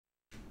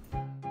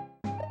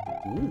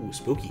Ooh,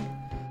 spooky.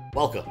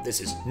 Welcome,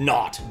 this is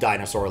not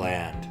Dinosaur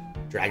Land.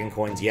 Dragon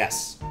coins,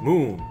 yes.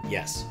 Moon,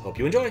 yes. Hope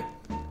you enjoy.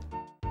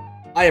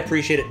 I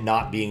appreciate it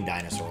not being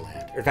Dinosaur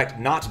Land. Or in fact,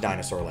 not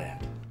Dinosaur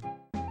Land.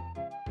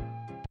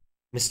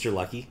 Mr.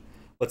 Lucky.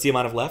 What's the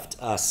amount of left?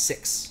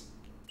 6.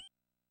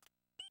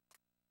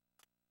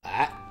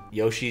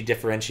 Yoshi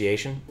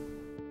differentiation.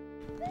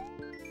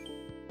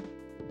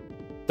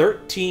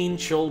 13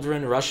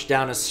 children rush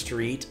down a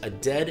street. A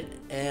dead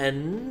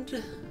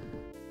end.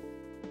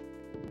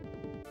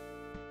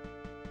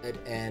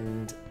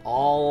 And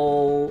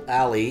all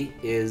alley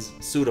is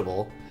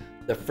suitable.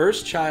 The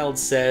first child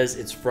says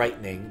it's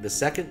frightening. The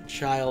second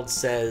child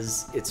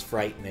says it's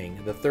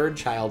frightening. The third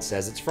child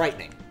says it's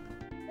frightening.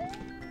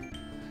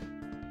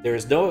 It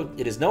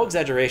is no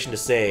exaggeration to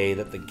say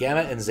that the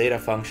gamma and zeta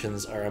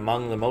functions are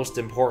among the most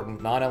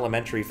important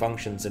non-elementary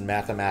functions in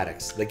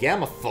mathematics. The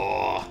gamma...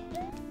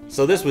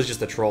 So this was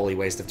just a trolley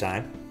waste of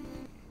time.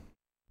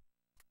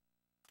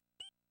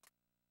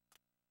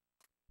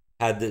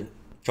 Had the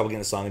trouble getting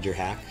the song into your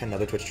hack.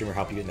 Another Twitch streamer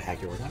help you get in the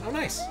hack you're working on. Oh,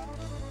 nice.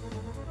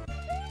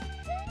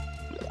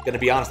 Gonna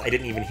be honest, I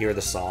didn't even hear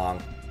the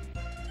song.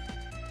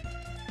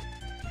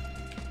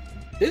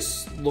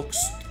 This looks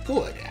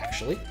good,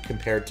 actually,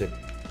 compared to...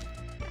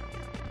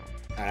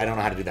 I don't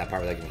know how to do that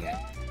part without giving it.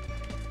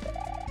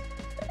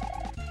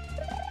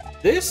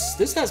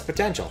 This has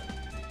potential.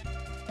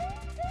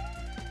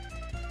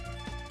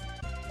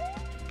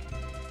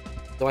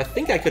 Though I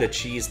think I could have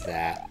cheesed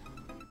that.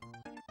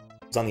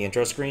 It's on the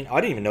intro screen. Oh,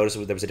 I didn't even notice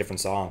there was a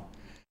different song.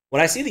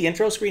 When I see the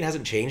intro screen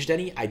hasn't changed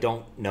any, I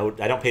don't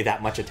pay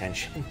that much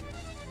attention.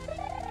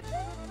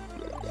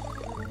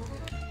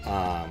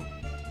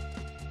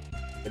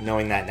 But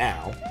knowing that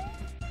now,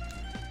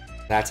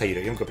 that's how you do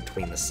it. You don't go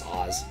between the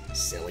saws.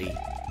 Silly.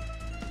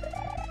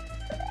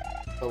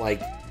 But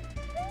like,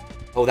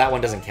 oh, that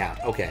one doesn't count.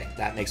 Okay,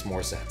 that makes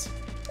more sense.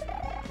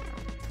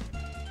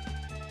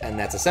 And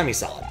that's a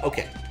semi-solid.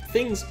 Okay,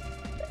 things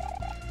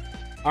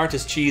aren't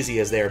as cheesy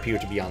as they appear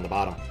to be on the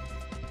bottom.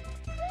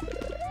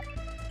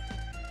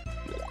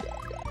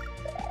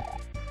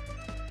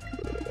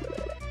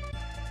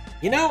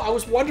 You know, I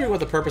was wondering what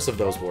the purpose of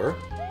those were.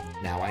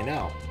 Now I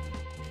know.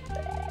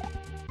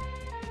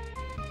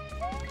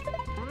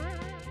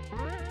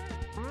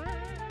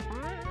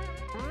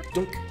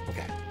 Dunk.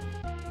 Okay.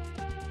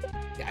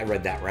 Yeah, I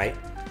read that right.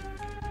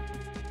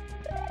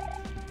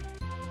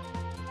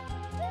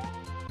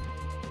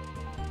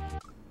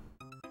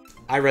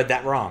 I read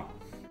that wrong.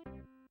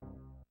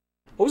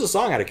 What was the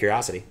song, out of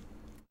curiosity?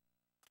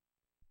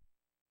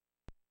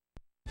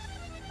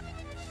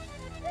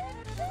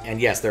 And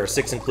yes, there are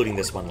 6, including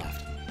this one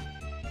left.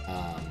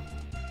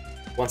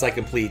 Once I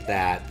complete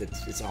that,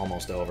 it's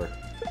almost over.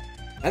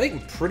 I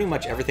think pretty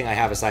much everything I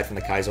have aside from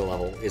the Kaizo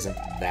level isn't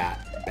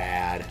that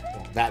bad.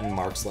 Well, that and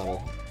Mark's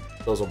level.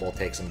 Those will both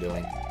take some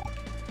doing.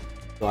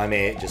 So I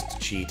may just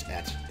cheat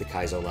at the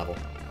Kaizo level.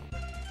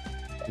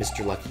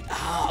 Mr. Lucky.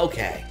 Ah,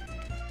 okay.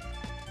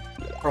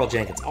 Carl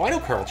Jenkins. Oh, I know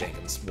Carl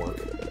Jenkins' work.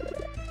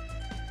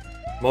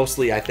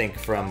 Mostly, I think,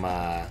 from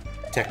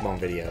Tecmone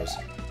videos.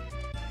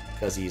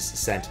 Because he's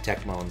sent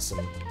Tecmone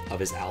some of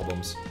his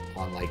albums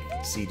on, like,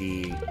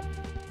 CD...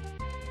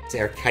 It's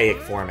archaic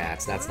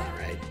formats, that's not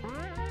right.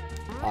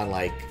 On,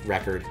 like,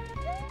 record.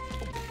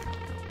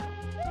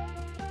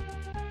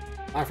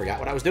 I forgot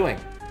what I was doing.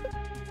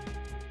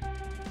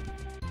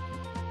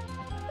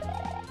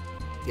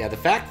 Yeah, the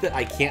fact that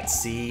I can't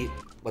see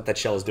what that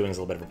shell is doing is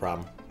a little bit of a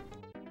problem.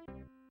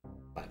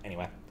 But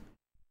anyway.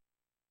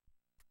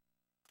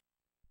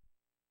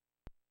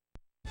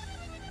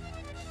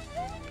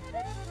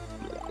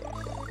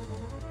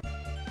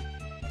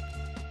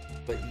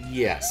 But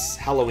yes,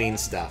 Halloween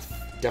stuff.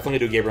 Definitely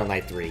do Gabriel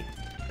Knight 3.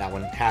 That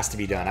one has to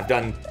be done. I've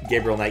done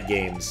Gabriel Knight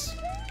games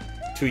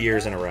 2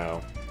 years in a row.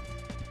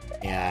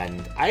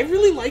 And I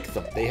really like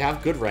them. They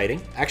have good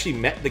writing. I actually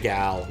met the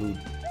gal who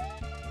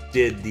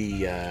did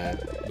the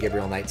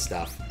Gabriel Knight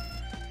stuff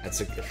at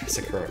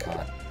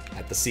SakuraCon,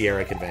 at the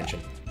Sierra convention.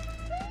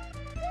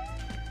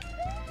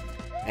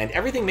 And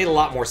everything made a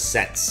lot more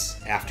sense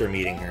after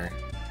meeting her.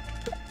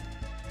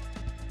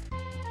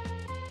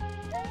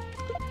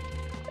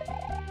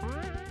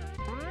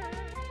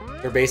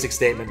 Her basic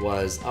statement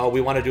was, oh,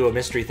 we want to do a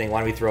mystery thing, why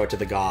don't we throw it to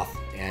the goth?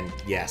 And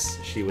yes,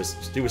 she was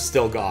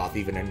still goth,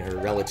 even in her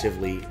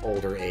relatively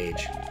older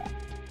age.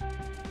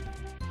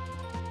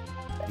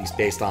 At least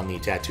based on the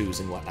tattoos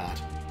and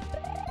whatnot.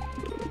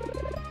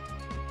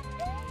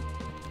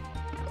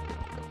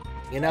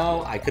 You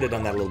know, I could have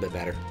done that a little bit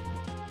better.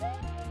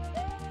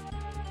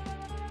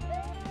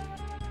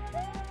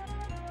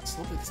 It's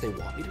not like they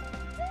want me to.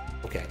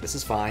 Okay, this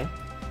is fine.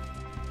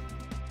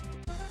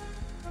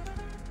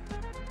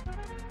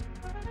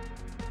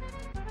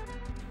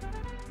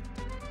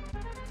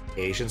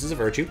 Patience is a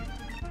virtue.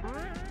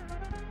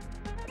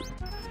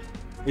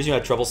 The reason you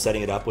had trouble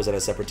setting it up was that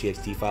a separate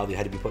TXT file you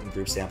had to be put in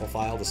group sample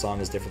file. The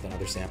song is different than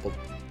other sampled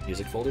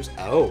music folders.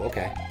 Oh,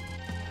 okay.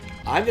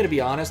 I'm going to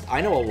be honest,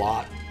 I know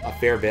a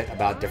fair bit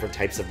about different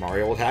types of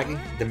Mario world hacking.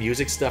 The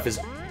music stuff is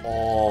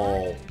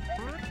all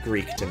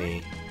Greek to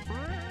me.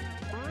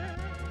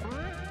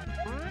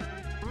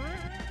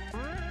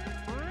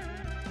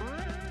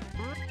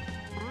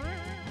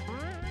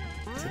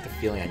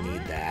 feeling I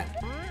need that.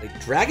 Like,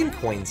 dragon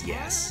coins,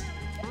 yes.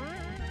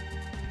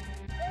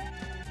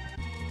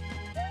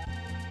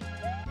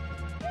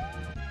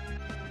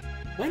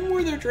 When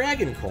were there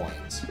dragon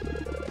coins?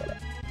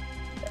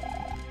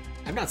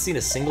 I've not seen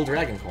a single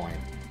dragon coin.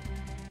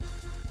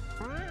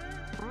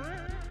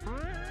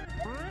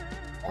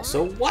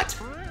 Also, what?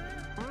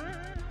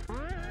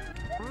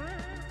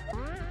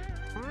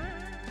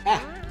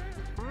 Ah!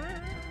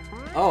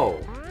 Oh.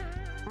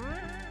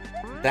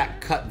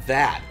 That cut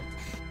that.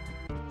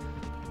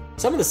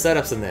 Some of the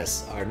setups in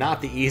this are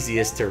not the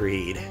easiest to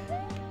read.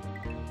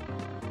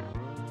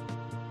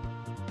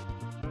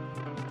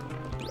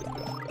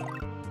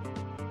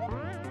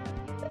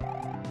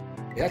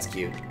 Yeah, that's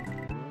cute.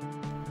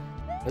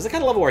 There's the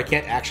kind of level where I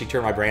can't actually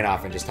turn my brain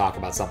off and just talk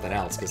about something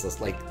else, because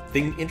like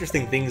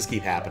interesting things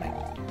keep happening.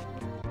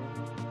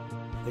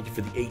 Thank you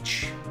for the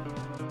H.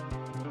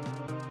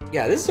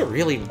 Yeah, this is a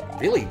really,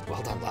 really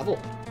well done level.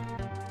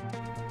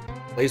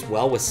 Plays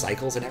well with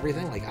cycles and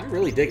everything. Like, I'm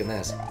really digging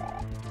this.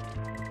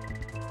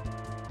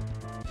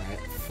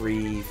 Alright,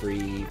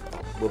 free. Oh,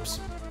 whoops.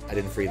 I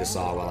didn't free the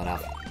saw well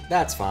enough.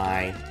 That's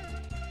fine.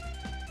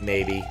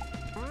 Maybe.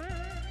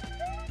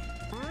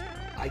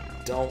 I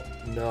don't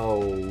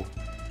know.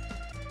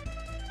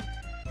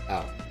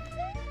 Oh.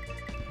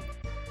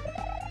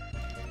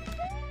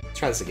 Let's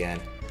try this again.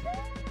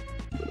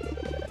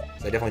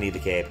 So I definitely need the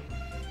cape.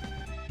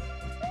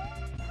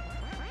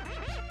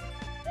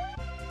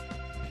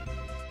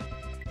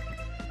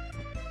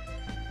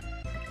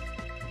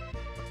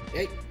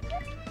 Yay.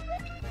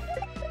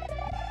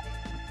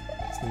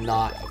 It's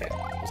not... Okay,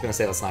 I was gonna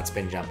say let's not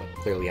spin jump,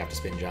 but clearly you have to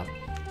spin jump.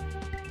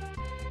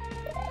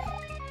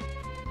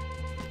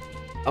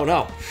 Oh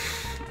no!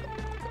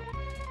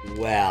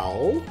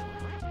 Well...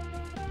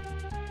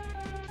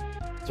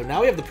 So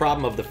now we have the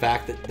problem of the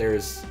fact that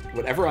there's...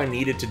 Whatever I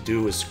needed to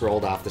do is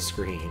scrolled off the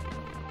screen.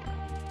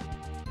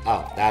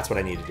 Oh, that's what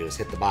I need to do, is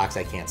hit the box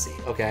I can't see.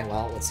 Okay,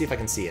 well, let's see if I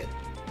can see it.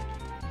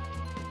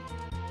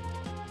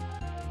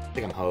 I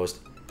think I'm hosed.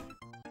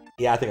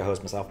 Yeah, I think I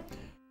hosed myself.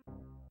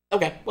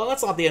 Okay, well,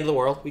 that's not the end of the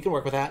world. We can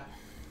work with that.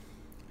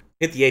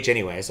 Hit the H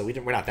anyway, so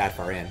we're not that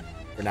far in.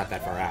 We're not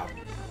that far out.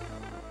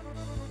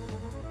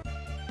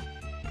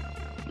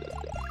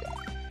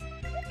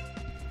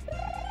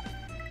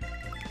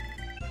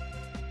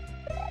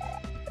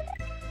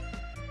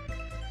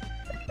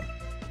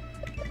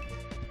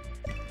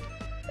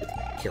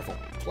 Careful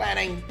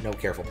planning. No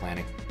careful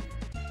planning.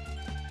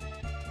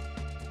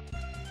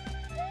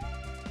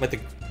 But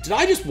did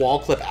I just wall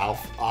clip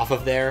off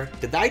of there?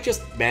 Did I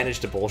just manage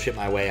to bullshit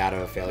my way out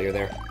of a failure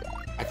there?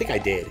 I think I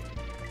did.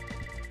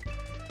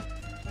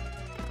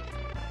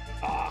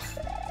 Ugh.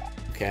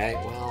 Okay,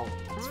 well,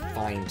 that's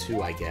fine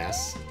too, I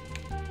guess.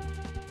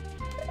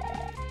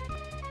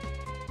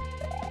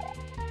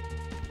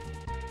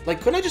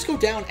 Like, couldn't I just go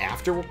down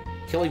after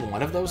killing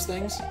one of those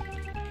things?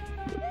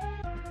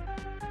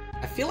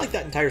 I feel like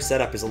that entire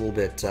setup is a little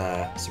bit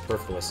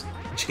superfluous.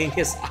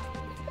 Genius.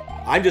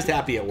 I'm just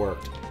happy it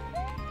worked.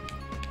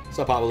 What's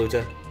up,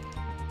 Abaluta?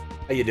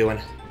 How you doing?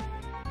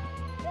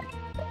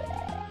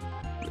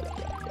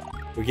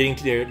 We're getting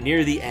to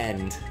near the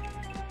end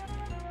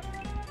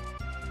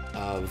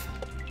of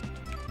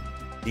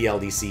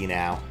VLDC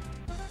now.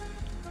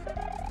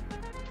 At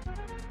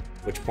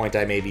which point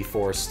I may be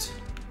forced...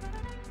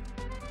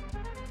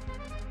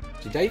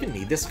 Did I even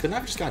need this? Couldn't I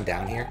have just gone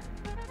down here?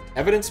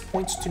 Evidence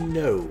points to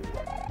no.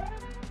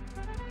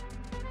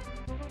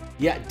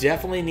 Yeah,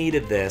 definitely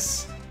needed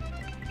this.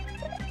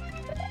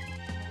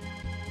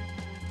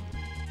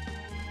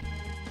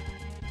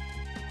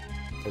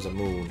 There's a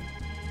moon.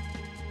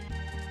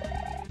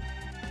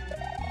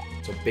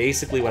 So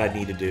basically what I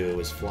need to do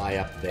is fly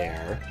up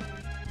there,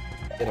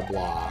 hit a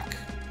block.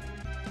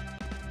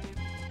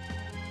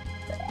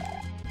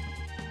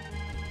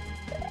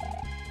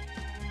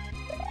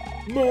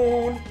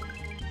 Moon!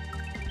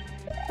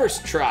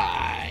 First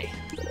try!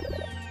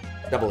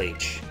 Double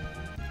H.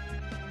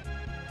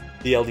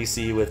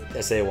 VLDC with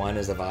SA1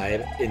 is a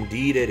vibe.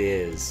 Indeed it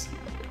is.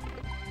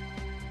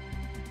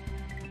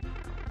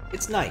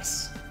 It's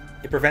nice.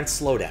 It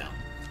prevents slowdown.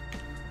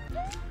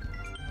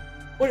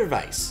 What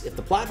advice? If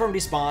the platform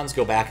despawns,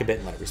 go back a bit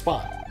and let it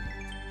respawn.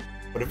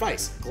 What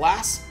advice?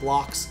 Glass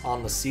blocks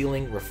on the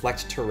ceiling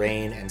reflect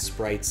terrain and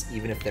sprites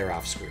even if they're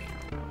off screen.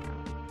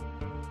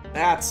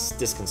 That's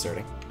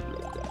disconcerting.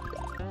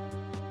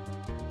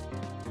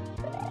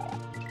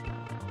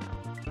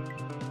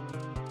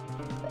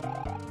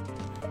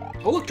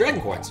 Oh look, dragon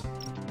coins!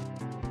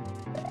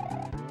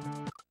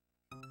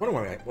 I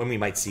wonder when we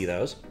might see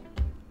those.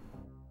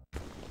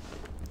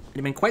 It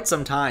had been quite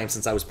some time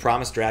since I was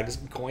promised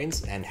dragon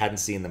coins and hadn't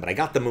seen them, but I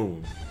got the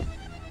moon.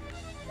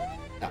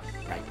 Oh,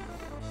 right.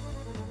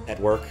 At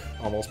work,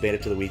 almost made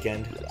it to the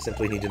weekend.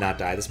 Simply need to not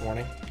die this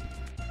morning.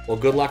 Well,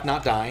 good luck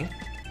not dying.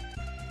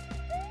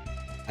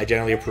 I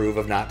generally approve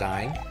of not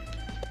dying.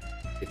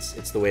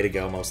 It's the way to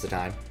go most of the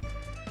time.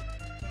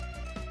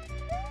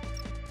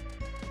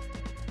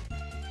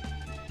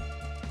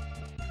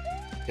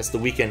 I guess the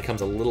weekend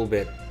comes a little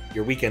bit...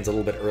 Your weekend's a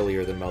little bit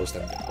earlier than most.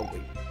 Oh,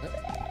 wait.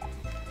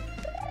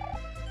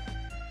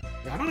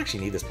 actually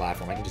need this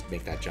platform. I can just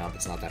make that jump.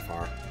 It's not that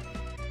far.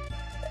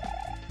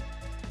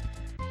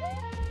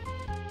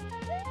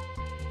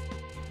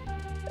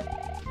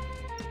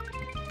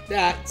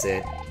 That's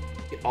it.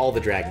 Get all the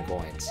dragon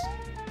coins.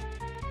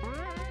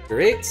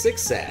 Great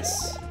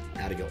success.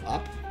 Now to go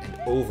up and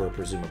over,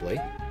 presumably.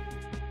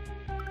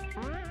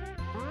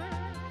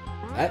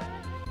 What?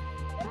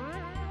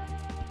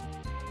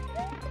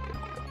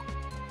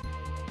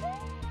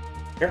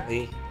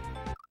 Apparently,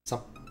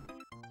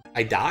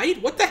 I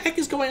died? What the heck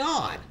is going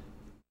on?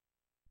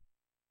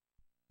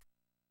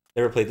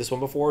 Never played this one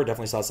before.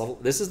 Definitely saw this level.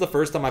 This is the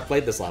first time I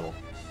played this level.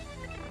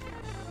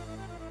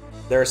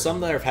 There are some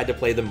that I've had to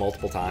play them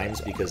multiple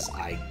times because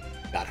I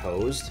got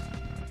hosed.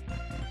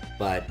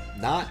 But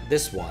not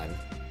this one.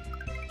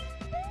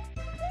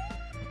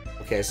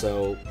 Okay,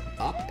 so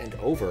up and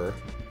over.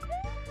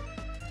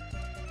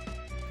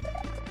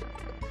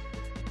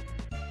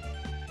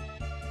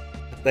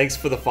 Thanks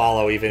for the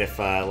follow, even if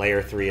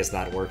layer 3 is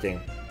not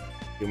working.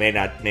 You may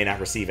not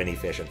receive any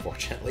fish,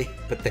 unfortunately,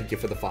 but thank you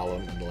for the follow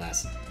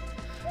nonetheless.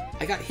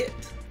 I got hit.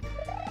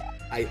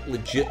 I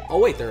legit... Oh,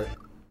 wait, there...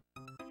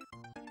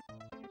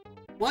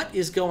 What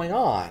is going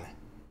on?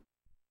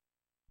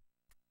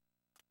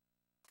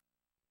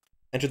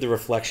 Enter the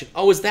reflection.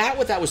 Oh, is that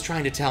what that was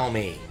trying to tell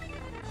me?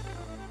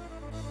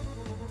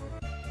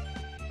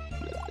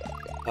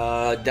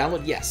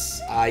 Download,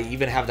 yes. I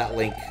even have that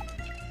link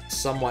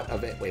somewhat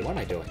of it. Wait, what am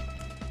I doing?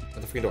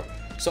 At the freaking door.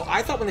 So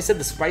I thought when they said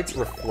the sprites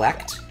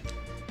reflect,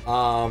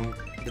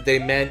 that they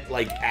meant,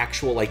 like,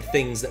 actual, like,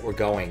 things that were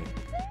going.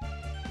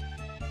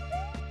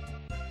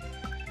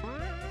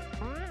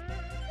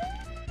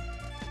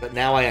 But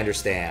now I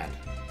understand.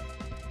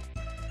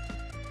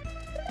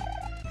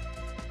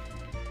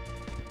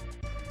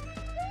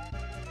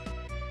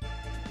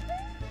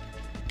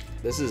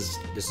 This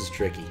is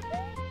tricky.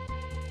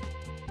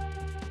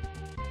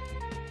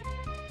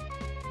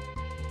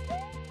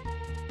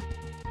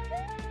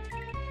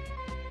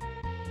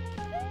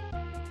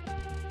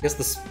 I guess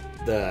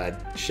the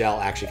shell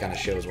actually kind of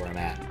shows where I'm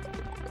at.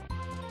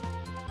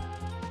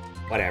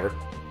 Whatever.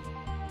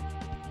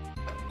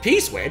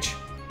 P-switch?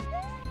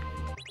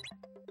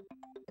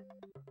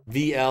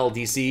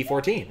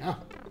 VLDC14.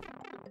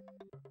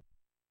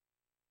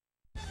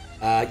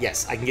 Oh.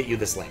 Yes, I can get you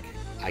this link.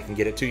 I can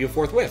get it to you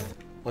forthwith.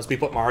 Once we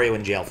put Mario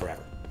in jail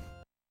forever.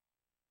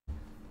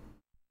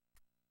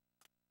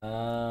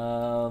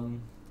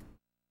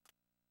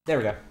 There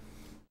we go.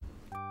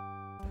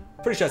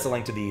 Pretty sure that's a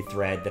link to the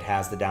thread that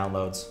has the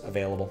downloads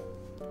available.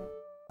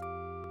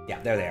 Yeah,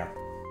 there they are.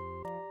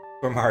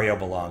 Where Mario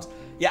belongs.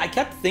 Yeah, I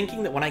kept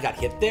thinking that when I got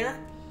hit there,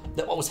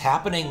 that what was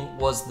happening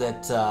was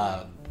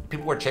that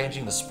people were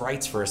changing the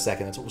sprites for a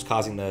second. That's what was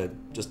causing the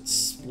just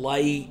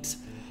slight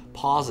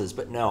pauses.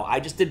 But no,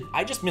 I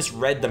just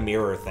misread the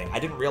mirror thing. I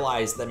didn't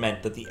realize that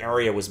meant that the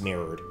area was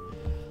mirrored.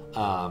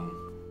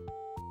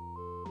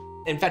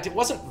 In fact, it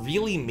wasn't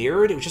really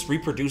mirrored, it was just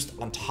reproduced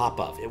on top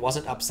of. It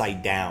wasn't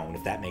upside down,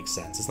 if that makes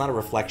sense. It's not a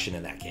reflection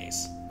in that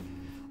case.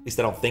 At least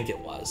I don't think it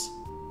was,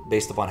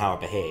 based upon how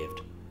it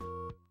behaved.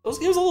 It was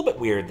a little bit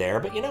weird there,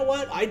 but you know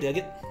what? I dig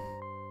it.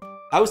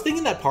 I was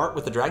thinking that part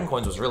with the Dragon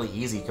Coins was really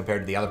easy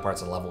compared to the other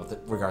parts of the level with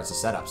regards to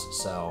setups,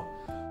 so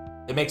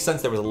it makes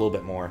sense there was a little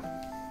bit more.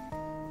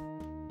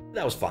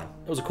 That was fun.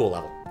 It was a cool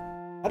level.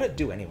 How did it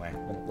do anyway?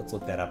 Well, let's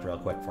look that up real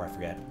quick before I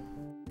forget.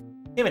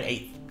 Give an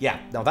 8th. Yeah,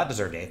 no, that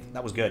deserved 8th.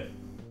 That was good.